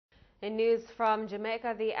In news from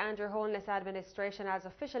Jamaica, the Andrew Holness administration has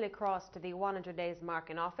officially crossed the 100 days mark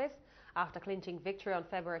in office after clinching victory on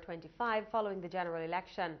February 25 following the general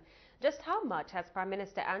election. Just how much has Prime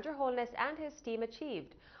Minister Andrew Holness and his team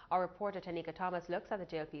achieved? Our reporter Tanika Thomas looks at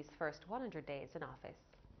the JLP's first 100 days in office.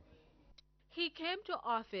 He came to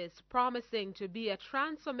office promising to be a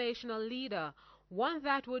transformational leader, one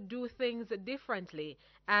that would do things differently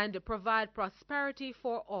and provide prosperity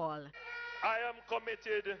for all. I am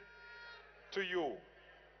committed to you.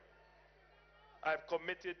 I've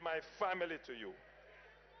committed my family to you,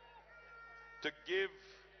 to give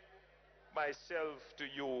myself to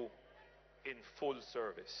you in full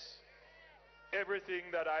service.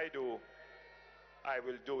 Everything that I do, I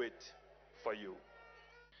will do it for you.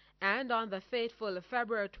 And on the fateful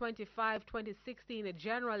February 25, 2016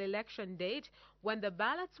 general election date, when the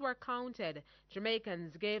ballots were counted,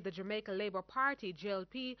 Jamaicans gave the Jamaica Labour Party,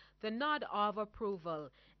 JLP, the nod of approval,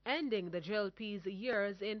 ending the JLP's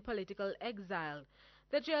years in political exile.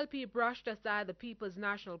 The JLP brushed aside the People's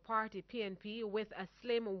National Party, PNP, with a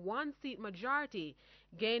slim one-seat majority,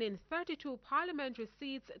 gaining 32 parliamentary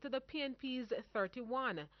seats to the PNP's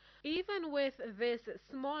 31. Even with this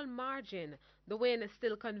small margin, the win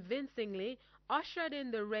still convincingly ushered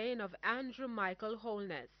in the reign of Andrew Michael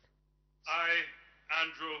Holness. I,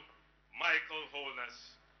 Andrew Michael Holness,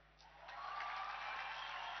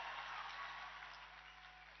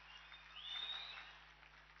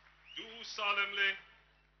 do solemnly,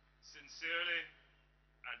 sincerely,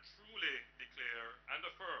 and truly declare and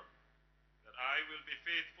affirm that I will be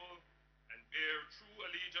faithful and bear true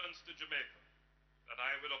allegiance to Jamaica, that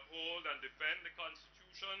I will uphold and defend the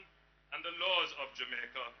Constitution and the laws of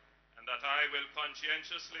Jamaica, and that I will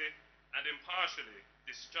conscientiously and impartially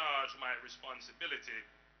discharge my responsibility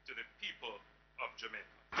to the people of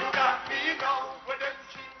Jamaica. You got me now, when them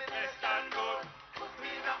treat me less than good. Put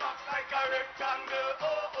me in a box like a rectangle,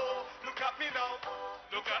 oh oh. Look at me now,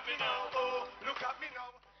 look at me now, oh, look at me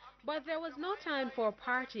now. But there was no time for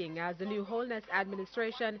partying, as the new Holness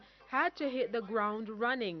administration had to hit the ground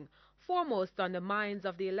running. Foremost on the minds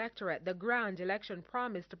of the electorate, the grand election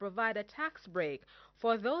promised to provide a tax break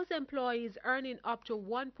for those employees earning up to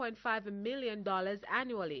 $1.5 million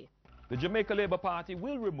annually. The Jamaica Labour Party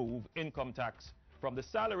will remove income tax from the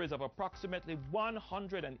salaries of approximately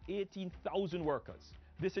 118,000 workers.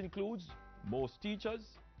 This includes most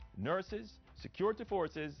teachers, nurses, security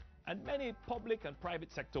forces, and many public and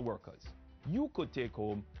private sector workers. You could take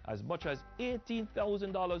home as much as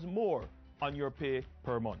 $18,000 more on your pay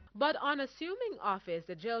per month. But on assuming office,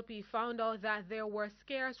 the JLP found out that there were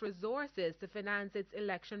scarce resources to finance its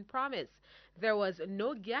election promise. There was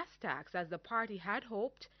no gas tax as the party had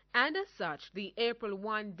hoped, and as such, the April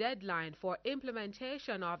 1 deadline for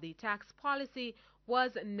implementation of the tax policy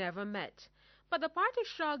was never met. But the party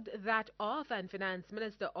shrugged that off, and Finance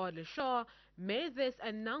Minister Audley Shaw made this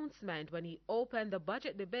announcement when he opened the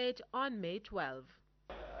budget debate on May 12.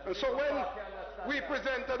 And so when we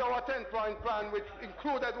presented our 10-point plan, which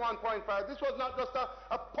included 1.5, this was not just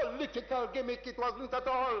a political gimmick. It wasn't at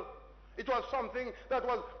all. It was something that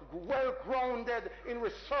was well grounded in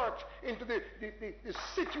research into the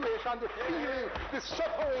situation, the feeling, the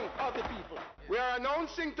suffering of the people. We are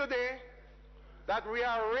announcing today that we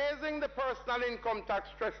are raising the personal income tax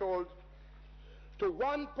threshold to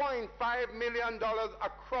 $1.5 million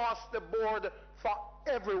across the board for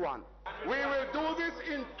everyone. We will do this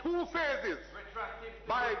in 2 phases.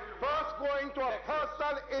 By first going to a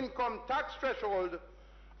personal income tax threshold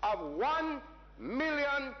of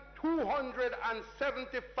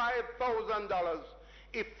 $1,275,000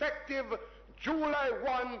 effective July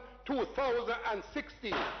 1,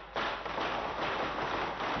 2016.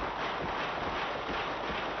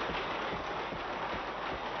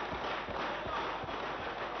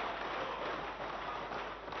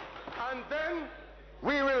 And then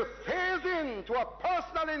we will phase into a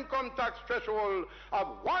personal income tax threshold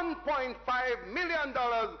of $1.5 million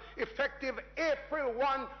effective April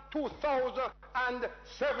 1,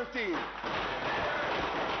 2017.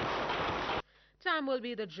 Time will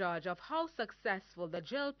be the judge of how successful the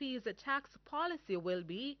JLP's tax policy will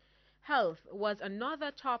be. Health was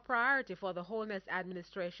another top priority for the Holness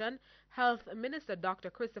administration. Health Minister Dr.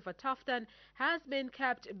 Christopher Tufton has been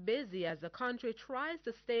kept busy as the country tries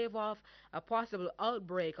to stave off a possible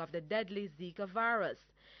outbreak of the deadly Zika virus.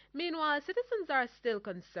 Meanwhile, citizens are still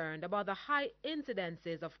concerned about the high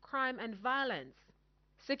incidences of crime and violence.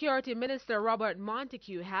 Security Minister Robert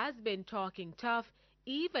Montague has been talking tough,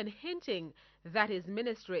 even hinting that his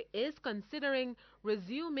ministry is considering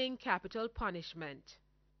resuming capital punishment.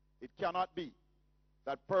 It cannot be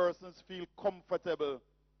that persons feel comfortable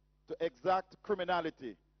to exact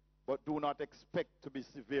criminality but do not expect to be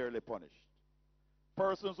severely punished.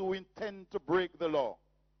 Persons who intend to break the law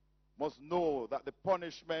must know that the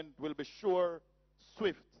punishment will be sure,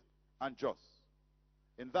 swift, and just.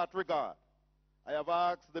 In that regard, I have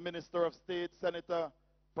asked the Minister of State, Senator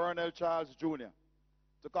Pernell Charles Jr.,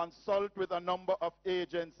 to consult with a number of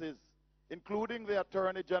agencies, including the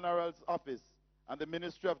Attorney General's Office and the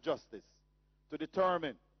Ministry of Justice, to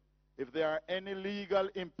determine if there are any legal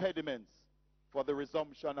impediments for the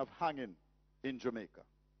resumption of hanging in Jamaica.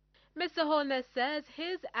 Mr. Holness says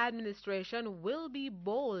his administration will be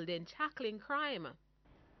bold in tackling crime.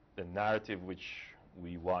 The narrative which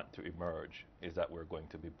we want to emerge is that we're going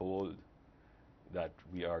to be bold, that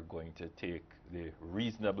we are going to take the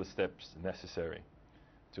reasonable steps necessary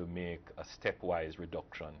to make a stepwise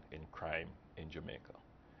reduction in crime in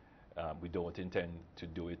Jamaica. We don't intend to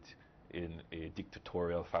do it in a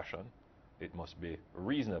dictatorial fashion. It must be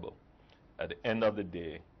reasonable. At the end of the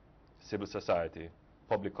day, civil society,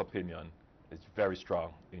 public opinion is very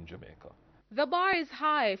strong in Jamaica. The bar is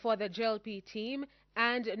high for the JLP team,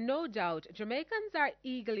 and no doubt Jamaicans are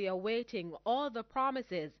eagerly awaiting all the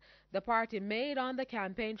promises the party made on the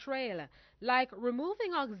campaign trail, like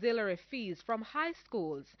removing auxiliary fees from high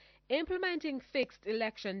schools, implementing fixed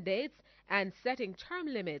election dates, and setting term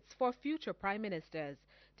limits for future prime ministers.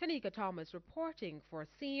 Tanika Thomas reporting for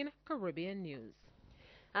CEEN Caribbean News.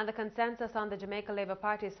 And the consensus on the Jamaica Labour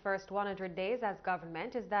Party's first 100 days as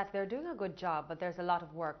government is that they're doing a good job, but there's a lot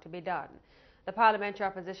of work to be done. The parliamentary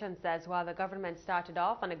opposition says while the government started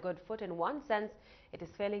off on a good foot in one sense, it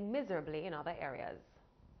is failing miserably in other areas.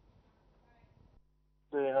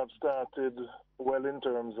 They have started well in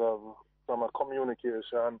terms of from a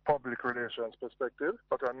communication, public relations perspective,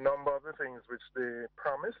 but a number of the things which they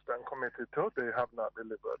promised and committed to, they have not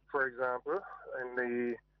delivered. For example, in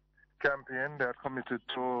the campaign, they are committed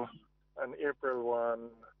to an April 1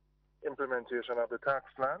 implementation of the tax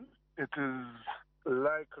plan. It is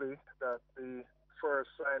likely that the first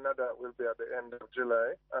sign of that will be at the end of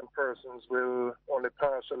July, and persons will only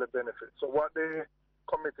partially benefit. So what they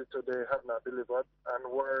committed to, they have not delivered,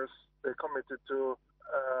 and worse, they committed to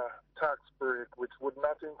a tax break which would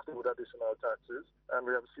not include additional taxes, and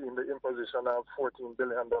we have seen the imposition of $14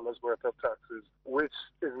 billion worth of taxes, which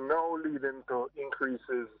is now leading to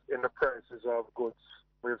increases in the prices of goods.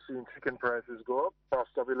 We've seen chicken prices go up,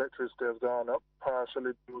 cost of electricity has gone up,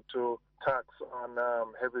 partially due to tax on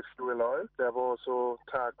heavy fuel oil. They have also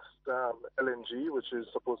taxed LNG, which is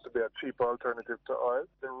supposed to be a cheaper alternative to oil.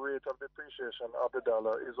 The rate of depreciation of the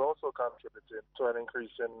dollar is also contributing to an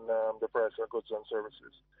increase in the price of goods and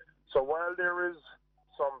services. So while there is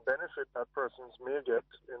some benefit that persons may get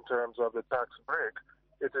in terms of the tax break,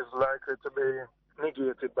 it is likely to be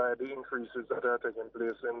negated by the increases that are taking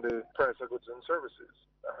place in the price of goods and services.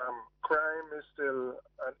 Crime is still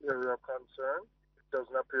an area of concern. It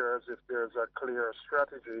doesn't appear as if there's a clear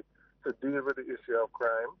strategy to deal with the issue of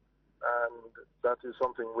crime, and that is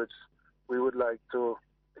something which we would like to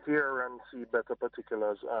hear and see better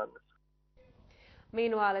particulars on.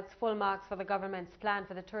 Meanwhile, it's full marks for the government's plan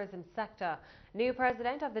for the tourism sector. New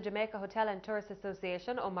president of the Jamaica Hotel and Tourist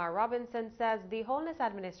Association, Omar Robinson, says the Holness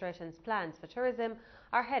administration's plans for tourism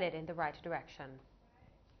are headed in the right direction.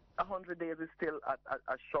 100 days is still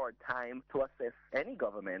a short time to assess any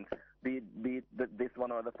government, be this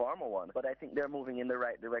one or the former one. But I think they're moving in the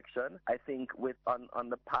right direction. I think on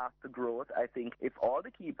the path to growth, I think if all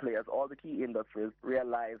the key players, all the key industries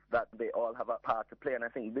realize that they all have a part to play, and I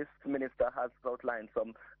think this minister has outlined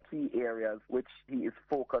some key areas which he is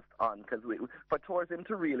focused on, because for tourism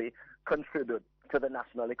to really contribute to the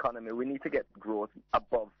national economy, we need to get growth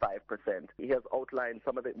above 5%. He has outlined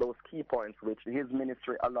some of those key points which his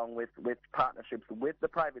ministry, along with partnerships with the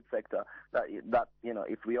private sector, that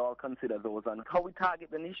if we all consider those and how we target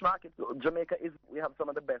the niche market. Jamaica we have some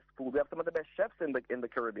of the best food, we have some of the best chefs in the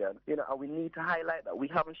Caribbean, and we need to highlight that. We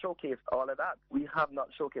haven't showcased all of that. We have not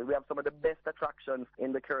showcased. We have some of the best attractions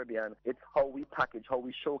in the Caribbean. It's how we package, how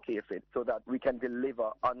we showcase it, so that we can deliver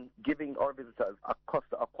on giving our visitors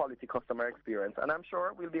a quality customer experience. And I'm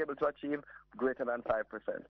sure we'll be able to achieve greater than 5%.